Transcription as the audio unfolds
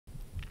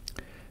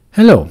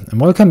Hello, and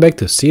welcome back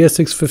to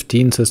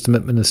CS615 System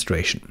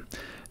Administration.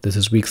 This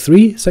is week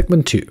 3,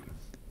 segment 2.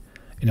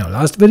 In our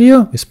last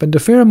video, we spent a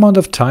fair amount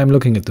of time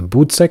looking at the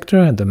boot sector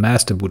and the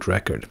master boot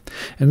record,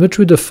 in which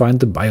we defined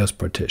the BIOS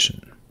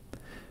partition.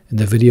 In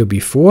the video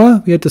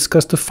before, we had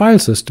discussed the file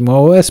system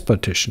or OS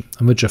partition,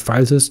 on which a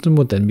file system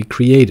would then be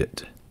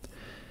created.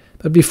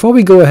 But before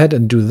we go ahead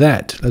and do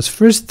that, let's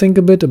first think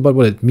a bit about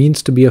what it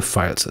means to be a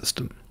file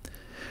system.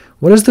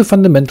 What is the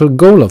fundamental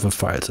goal of a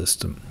file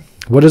system?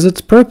 What is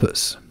its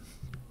purpose?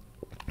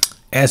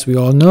 As we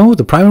all know,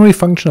 the primary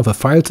function of a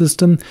file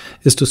system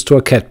is to store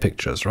cat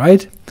pictures,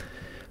 right?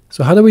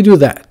 So how do we do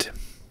that?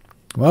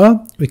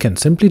 Well, we can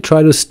simply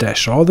try to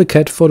stash all the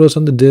cat photos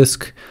on the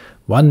disk,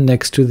 one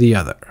next to the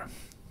other.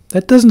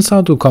 That doesn't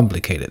sound too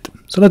complicated,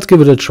 so let's give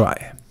it a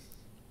try.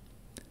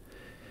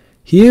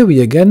 Here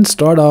we again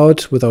start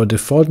out with our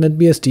default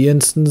NetBSD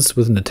instance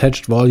with an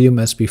attached volume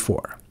as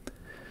before.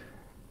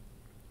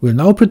 We'll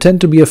now pretend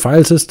to be a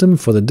file system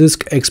for the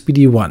disk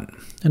XBD1,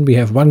 and we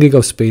have 1 gig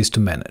of space to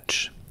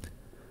manage.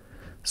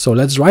 So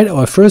let's write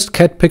our first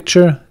cat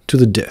picture to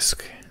the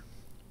disk.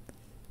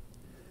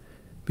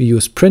 We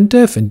use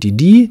printf and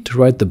dd to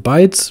write the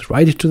bytes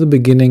right to the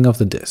beginning of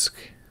the disk.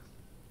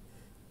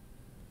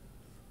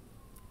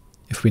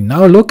 If we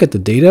now look at the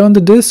data on the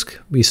disk,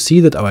 we see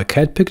that our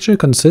cat picture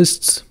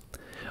consists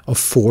of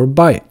 4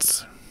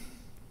 bytes.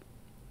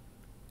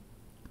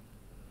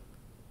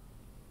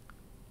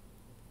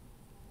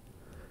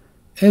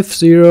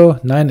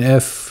 F0,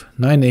 9F,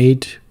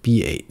 98,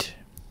 B8.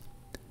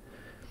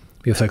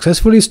 We have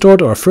successfully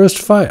stored our first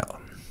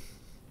file.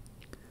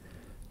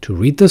 To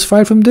read this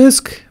file from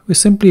disk, we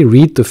simply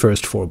read the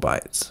first 4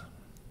 bytes.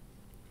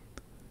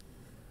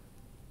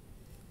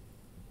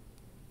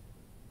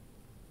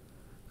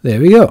 There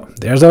we go,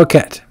 there's our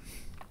cat.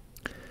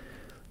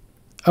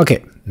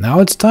 Okay, now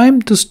it's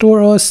time to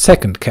store our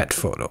second cat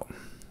photo.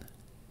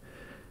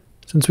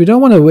 Since we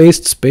don't want to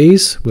waste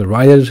space, we'll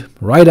write it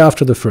right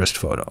after the first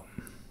photo.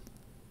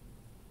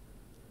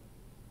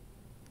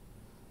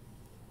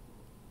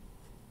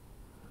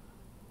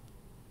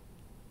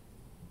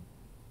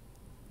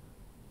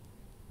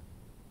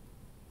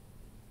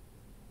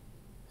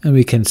 And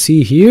we can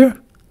see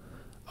here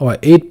our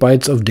 8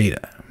 bytes of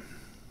data.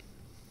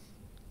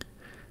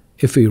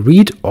 If we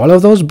read all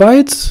of those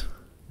bytes,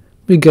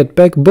 we get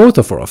back both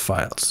of our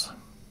files.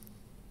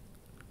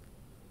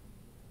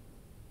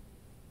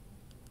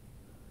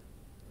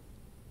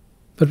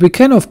 But we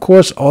can of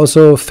course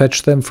also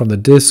fetch them from the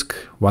disk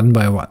one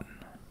by one.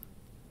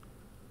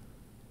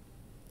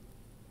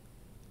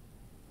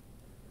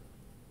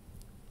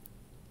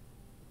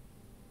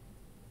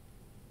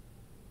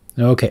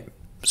 Okay,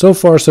 so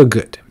far so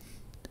good.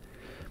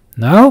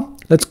 Now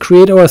let's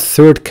create our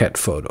third cat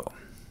photo.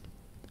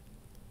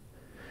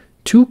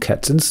 2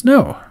 cats in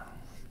snow.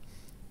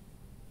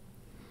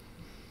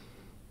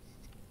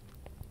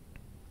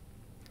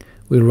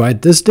 We'll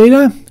write this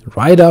data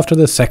right after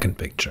the second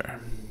picture.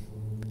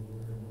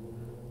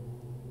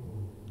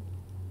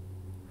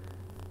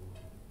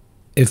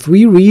 If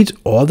we read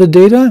all the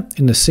data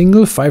in a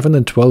single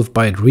 512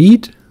 byte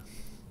read,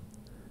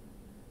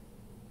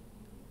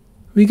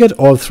 we get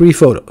all 3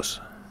 photos.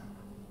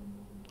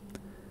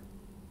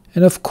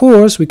 And of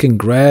course we can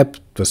grab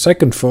the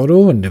second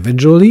photo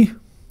individually,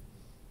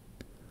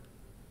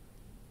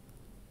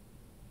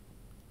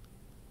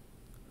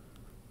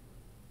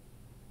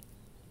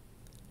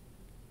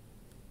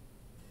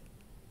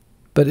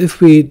 but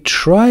if we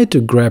try to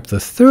grab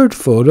the third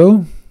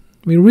photo,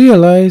 we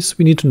realize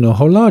we need to know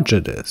how large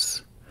it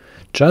is.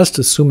 Just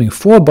assuming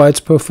 4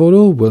 bytes per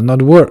photo will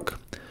not work,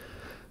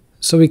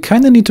 so we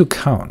kinda need to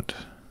count.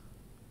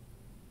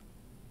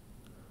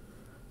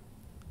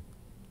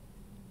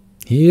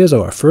 Here's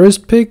our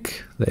first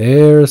pick,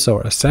 there's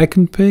our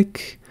second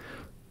pick.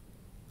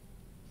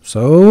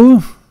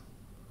 So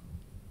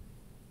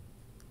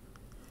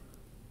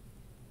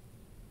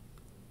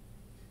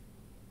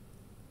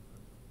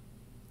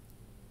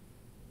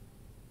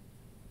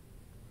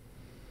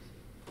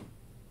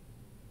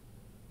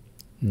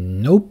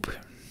nope.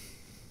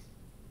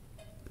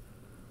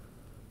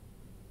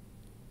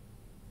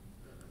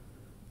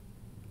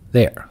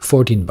 There,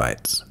 14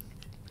 bytes.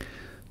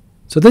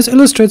 So this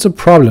illustrates a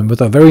problem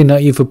with our very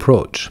naive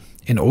approach.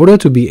 In order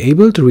to be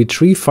able to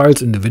retrieve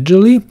files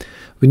individually,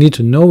 we need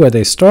to know where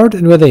they start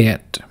and where they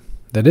end.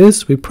 That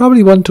is, we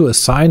probably want to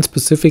assign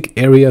specific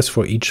areas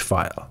for each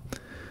file.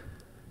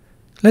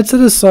 Let's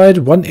set aside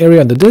one area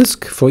on the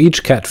disk for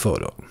each cat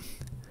photo.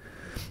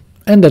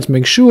 And let's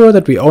make sure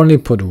that we only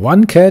put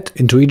one cat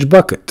into each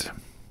bucket.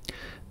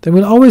 Then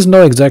we'll always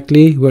know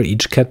exactly where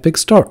each cat pick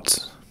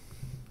starts.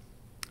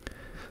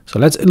 So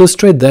let's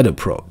illustrate that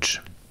approach.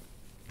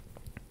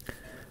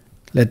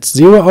 Let's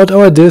zero out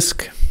our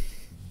disk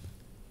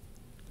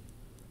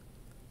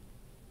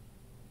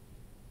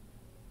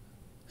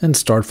and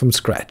start from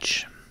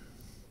scratch.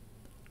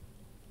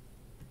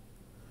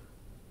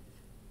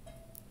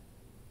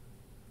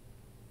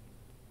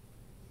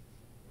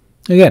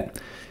 Again,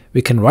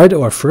 we can write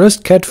our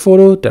first cat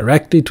photo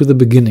directly to the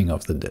beginning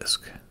of the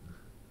disk.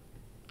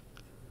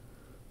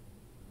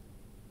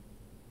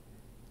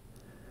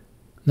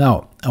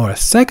 Now, our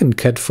second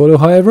cat photo,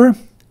 however,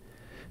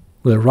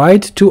 will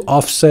write to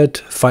offset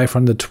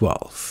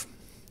 512.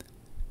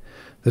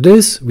 That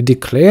is, we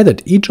declare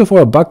that each of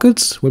our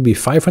buckets will be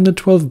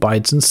 512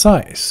 bytes in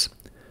size,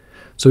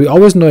 so we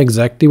always know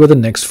exactly where the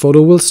next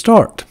photo will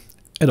start,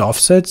 at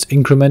offsets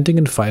incrementing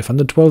in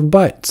 512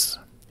 bytes.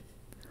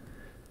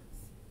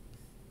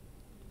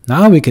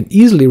 Now we can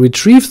easily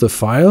retrieve the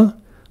file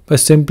by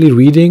simply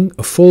reading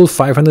a full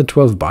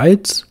 512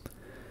 bytes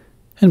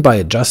and by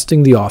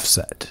adjusting the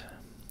offset.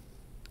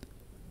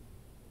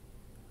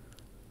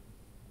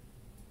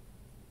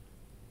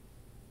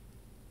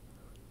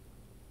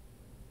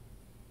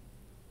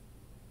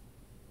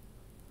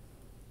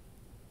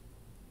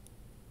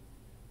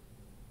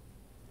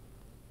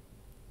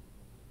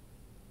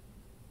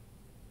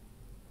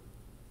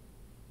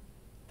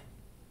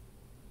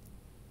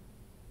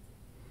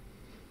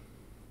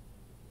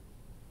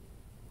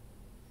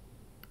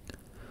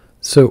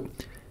 So,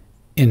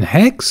 in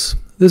hex,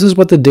 this is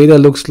what the data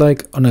looks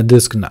like on a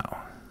disk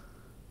now.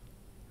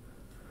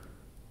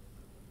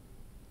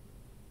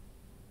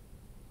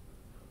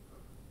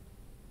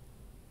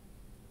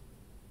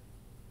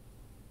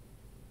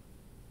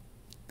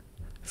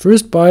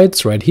 First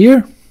bytes right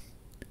here,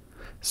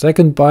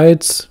 second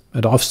bytes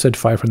at offset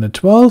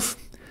 512,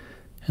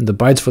 and the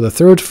bytes for the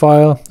third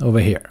file over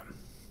here.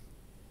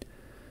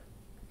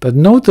 But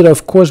note that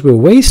of course we're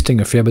wasting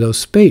a fair bit of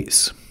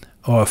space.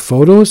 Our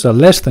photos are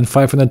less than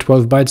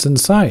 512 bytes in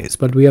size,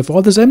 but we have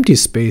all this empty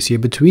space here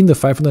between the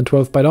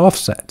 512 byte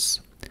offsets.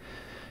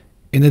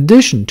 In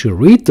addition to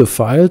read the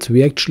files,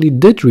 we actually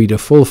did read a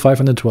full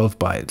 512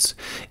 bytes,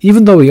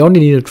 even though we only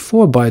needed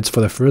 4 bytes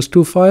for the first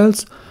two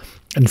files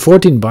and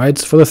 14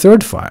 bytes for the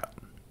third file.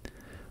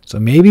 So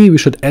maybe we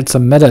should add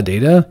some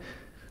metadata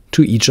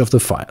to each of the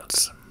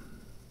files.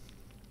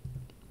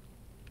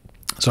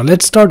 So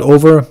let's start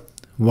over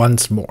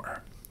once more.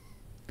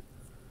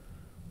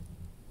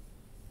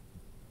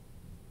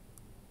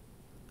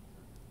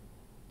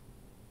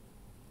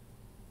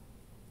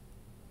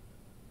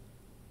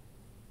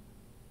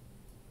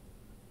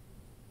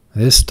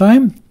 This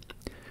time,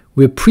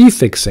 we're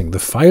prefixing the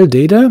file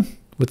data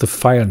with the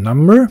file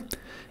number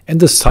and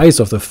the size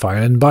of the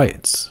file in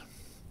bytes.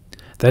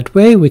 That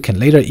way we can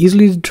later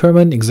easily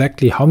determine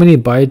exactly how many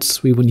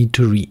bytes we will need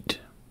to read.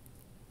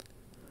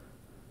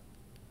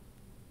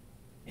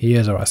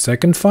 Here's our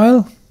second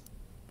file,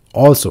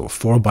 also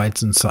 4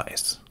 bytes in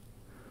size.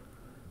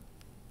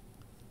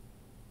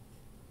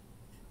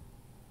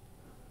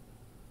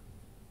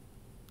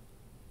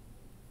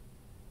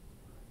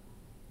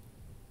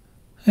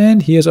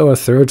 And here's our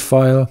third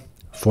file,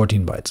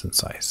 14 bytes in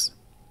size.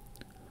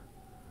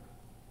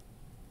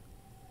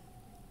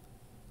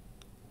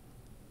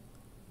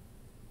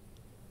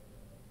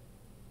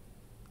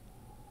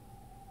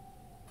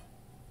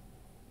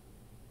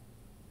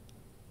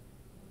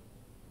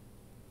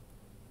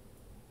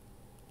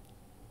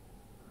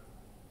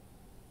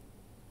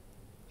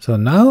 So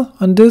now,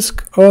 on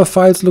disk, our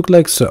files look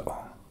like so.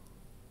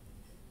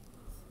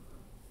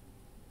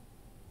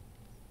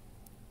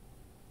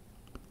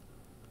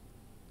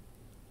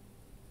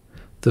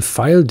 The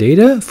file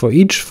data for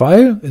each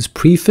file is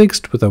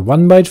prefixed with a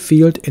 1-byte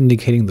field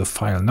indicating the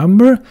file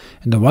number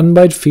and a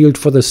 1-byte field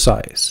for the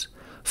size,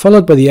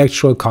 followed by the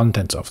actual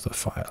contents of the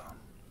file.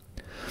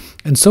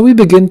 And so we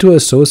begin to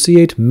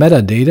associate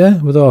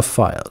metadata with our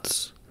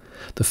files,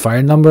 the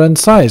file number and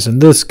size in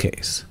this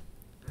case.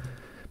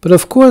 But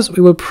of course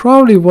we will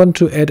probably want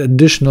to add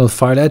additional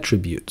file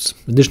attributes,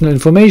 additional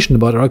information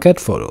about our cat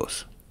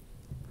photos.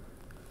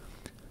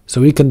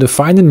 So we can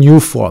define a new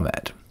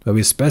format, where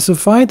we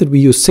specify that we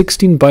use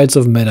 16 bytes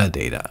of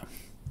metadata,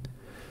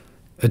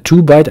 a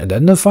 2-byte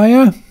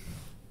identifier,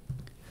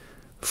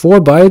 4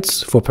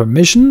 bytes for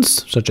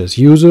permissions such as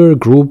user,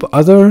 group,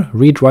 other,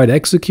 read, write,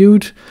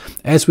 execute,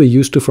 as we're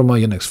used to from our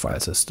Unix file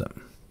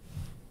system,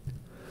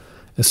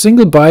 a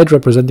single byte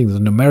representing the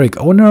numeric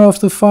owner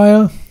of the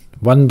file,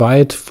 1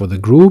 byte for the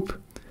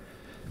group,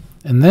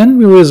 and then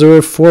we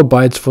reserve 4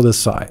 bytes for the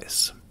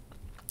size.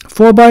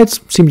 4 bytes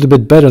seemed a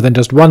bit better than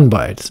just 1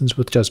 byte, since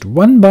with just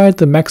 1 byte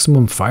the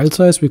maximum file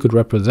size we could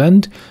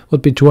represent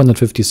would be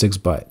 256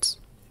 bytes.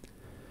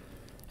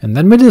 And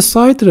then we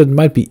decide that it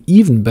might be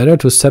even better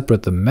to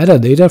separate the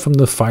metadata from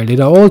the file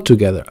data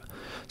altogether,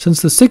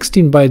 since the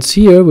 16 bytes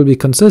here will be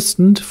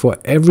consistent for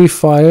every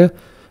file,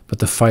 but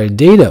the file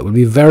data will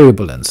be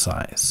variable in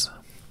size.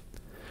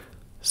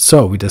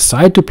 So we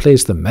decide to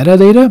place the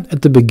metadata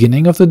at the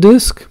beginning of the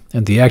disk,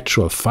 and the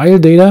actual file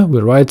data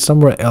will write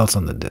somewhere else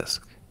on the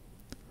disk.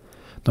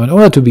 Now in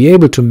order to be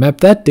able to map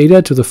that data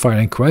to the file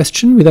in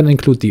question, we then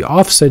include the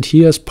offset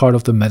here as part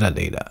of the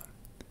metadata.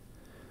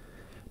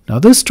 Now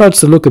this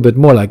starts to look a bit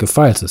more like a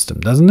file system,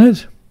 doesn't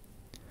it?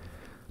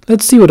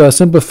 Let's see what our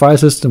simple file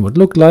system would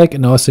look like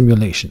in our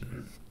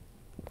simulation.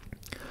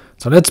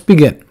 So let's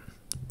begin.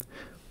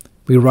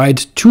 We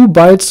write 2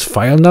 bytes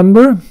file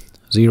number,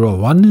 0,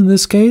 1 in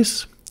this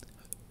case,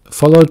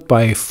 followed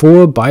by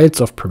 4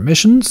 bytes of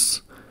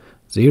permissions,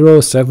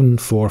 0, 7,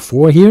 4,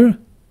 4 here,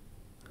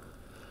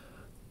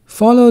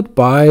 followed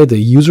by the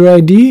user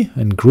ID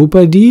and group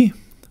ID,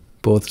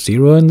 both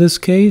 0 in this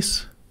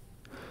case,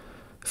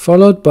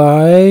 followed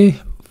by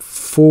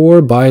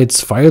 4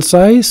 bytes file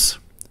size,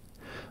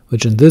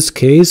 which in this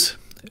case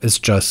is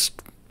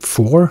just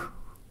 4,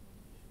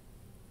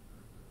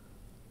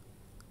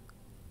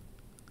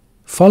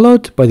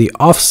 followed by the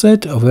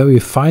offset of where we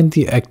find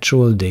the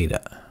actual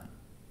data.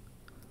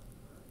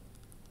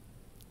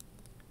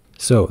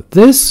 So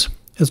this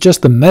is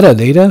just the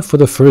metadata for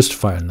the first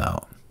file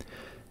now,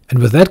 and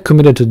with that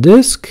committed to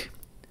disk,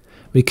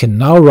 we can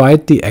now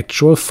write the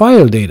actual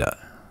file data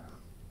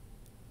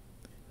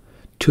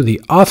to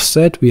the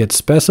offset we had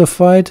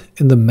specified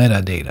in the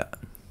metadata.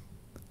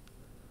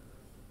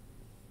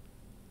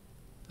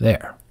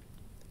 There.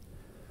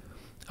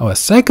 Our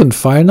second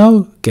file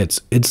now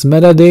gets its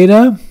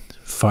metadata,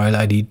 file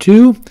ID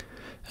 2,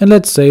 and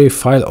let's say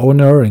file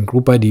owner and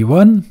group ID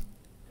 1.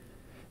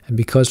 And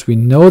because we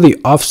know the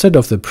offset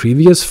of the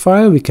previous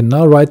file, we can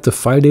now write the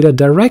file data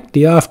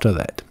directly after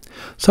that,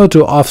 so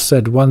to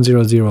offset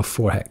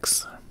 1004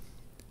 hex.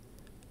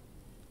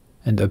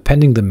 And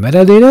appending the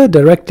metadata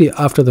directly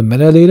after the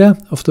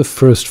metadata of the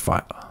first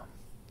file.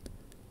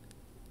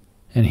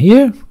 And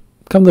here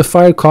come the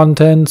file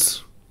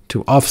contents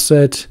to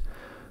offset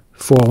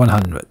for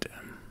 100.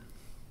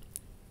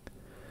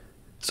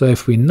 So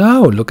if we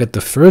now look at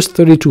the first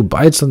 32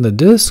 bytes on the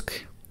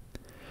disk,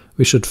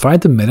 we should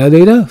find the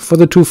metadata for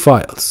the two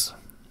files.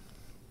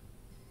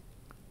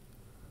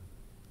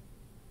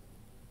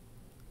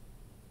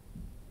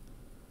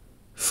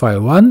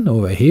 File 1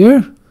 over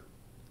here,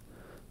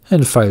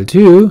 and file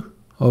 2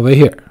 over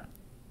here.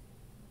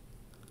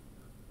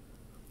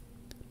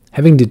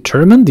 Having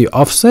determined the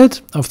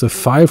offset of the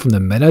file from the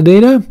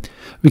metadata,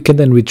 we can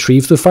then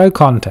retrieve the file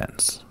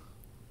contents.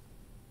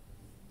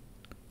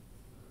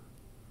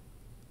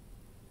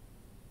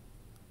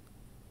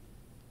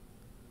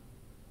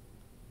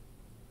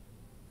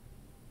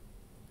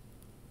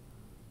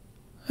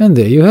 And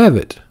there you have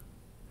it.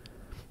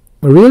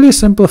 A really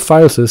simple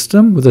file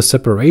system with a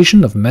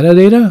separation of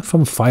metadata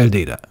from file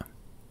data.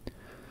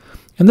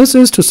 And this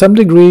is, to some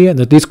degree, and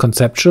at least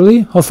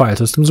conceptually, how file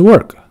systems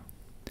work.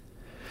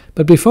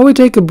 But before we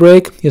take a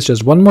break, here's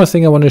just one more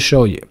thing I want to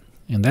show you,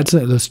 and that's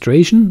an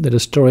illustration that a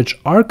storage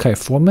archive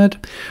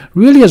format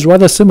really is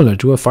rather similar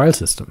to a file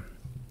system.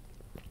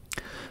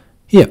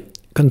 Here,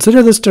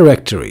 consider this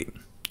directory,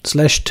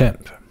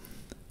 /temp.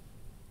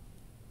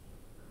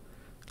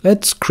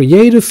 Let's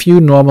create a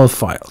few normal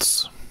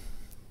files.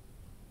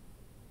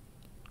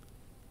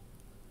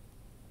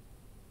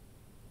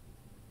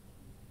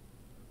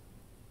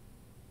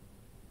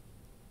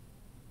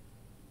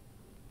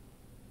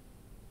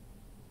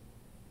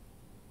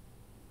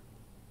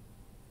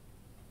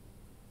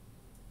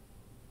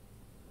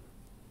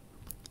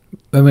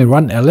 When we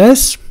run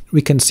ls,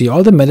 we can see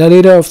all the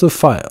metadata of the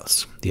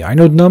files, the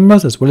inode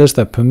numbers as well as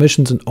their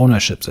permissions and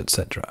ownerships,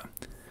 etc.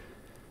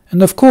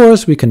 And of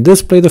course, we can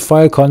display the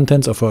file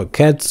contents of our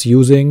cats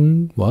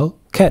using, well,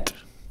 cat.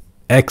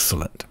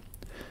 Excellent.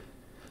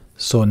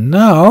 So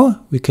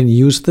now we can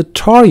use the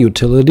tar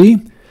utility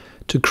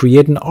to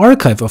create an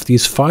archive of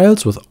these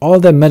files with all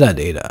their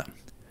metadata.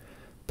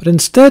 But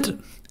instead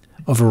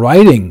of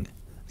writing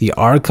the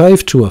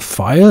archive to a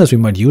file as we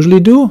might usually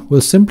do,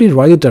 we'll simply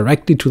write it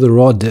directly to the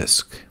raw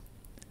disk.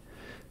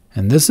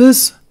 And this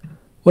is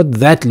what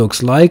that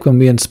looks like when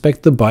we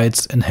inspect the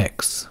bytes in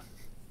hex.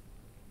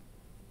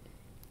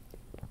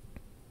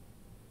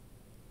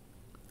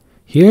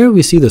 Here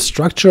we see the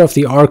structure of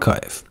the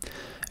archive,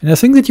 and I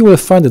think that you will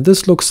find that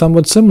this looks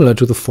somewhat similar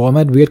to the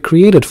format we had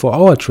created for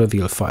our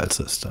trivial file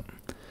system.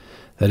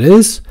 That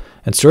is,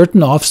 at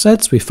certain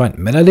offsets we find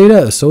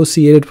metadata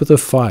associated with a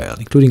file,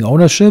 including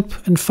ownership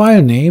and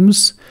file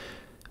names,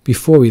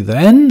 before we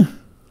then,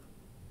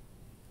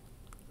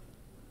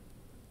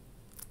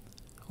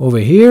 over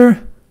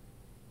here,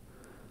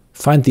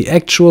 find the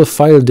actual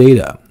file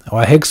data,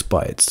 our hex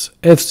bytes,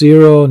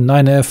 F0,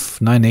 9F,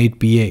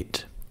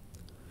 98B8.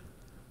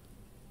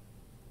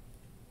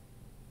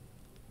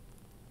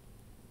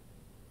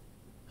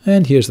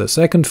 And here's the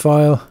second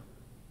file,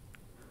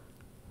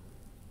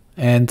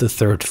 and the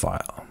third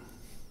file.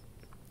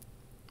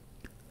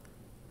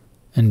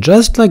 And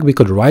just like we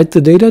could write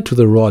the data to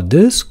the raw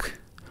disk,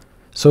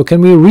 so can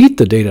we read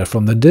the data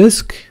from the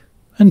disk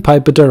and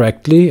pipe it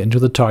directly into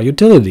the tar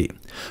utility,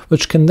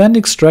 which can then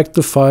extract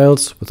the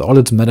files with all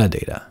its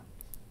metadata.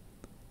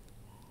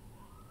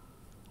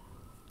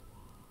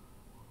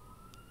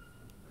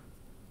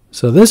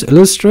 So this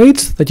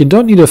illustrates that you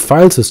don't need a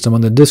file system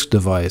on the disk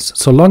device,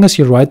 so long as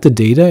you write the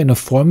data in a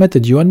format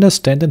that you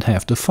understand and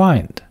have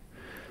defined.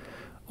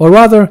 Or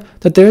rather,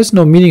 that there is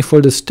no meaningful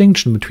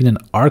distinction between an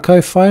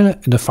archive file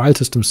and a file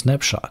system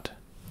snapshot.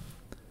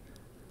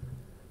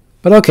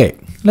 But okay,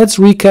 let's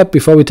recap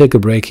before we take a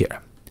break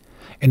here.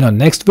 In our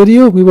next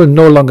video, we will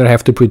no longer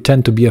have to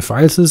pretend to be a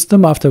file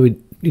system after we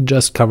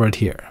just covered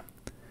here.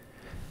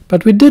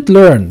 But we did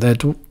learn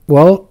that,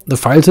 well, the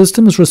file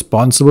system is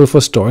responsible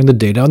for storing the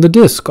data on the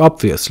disk,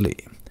 obviously,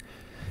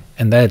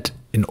 and that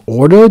in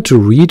order to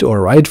read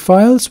or write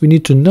files, we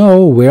need to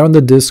know where on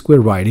the disk we're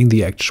writing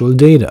the actual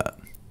data.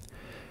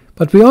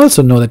 But we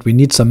also know that we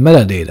need some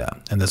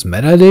metadata, and this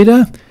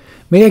metadata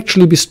may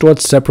actually be stored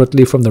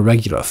separately from the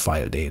regular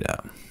file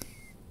data.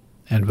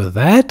 And with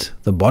that,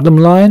 the bottom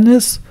line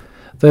is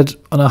that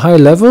on a high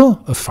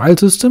level, a file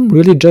system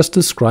really just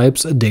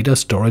describes a data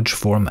storage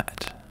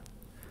format.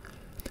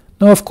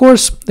 Now of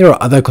course, there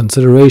are other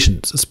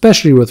considerations,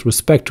 especially with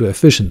respect to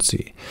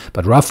efficiency,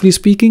 but roughly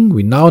speaking,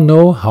 we now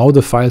know how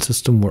the file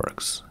system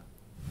works.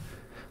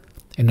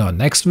 In our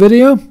next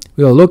video,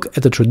 we will look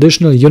at the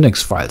traditional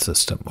Unix file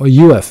system, or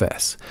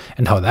UFS,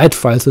 and how that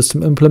file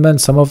system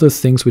implements some of the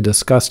things we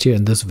discussed here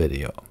in this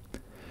video.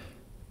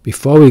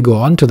 Before we go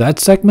on to that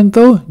segment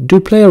though, do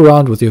play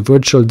around with your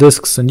virtual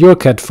disks and your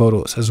cat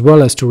photos, as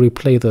well as to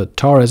replay the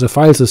tar as a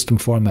file system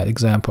format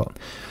example,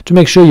 to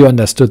make sure you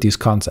understood these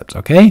concepts,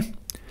 okay?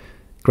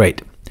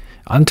 Great.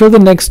 Until the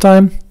next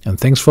time, and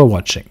thanks for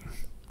watching.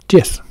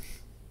 Cheers!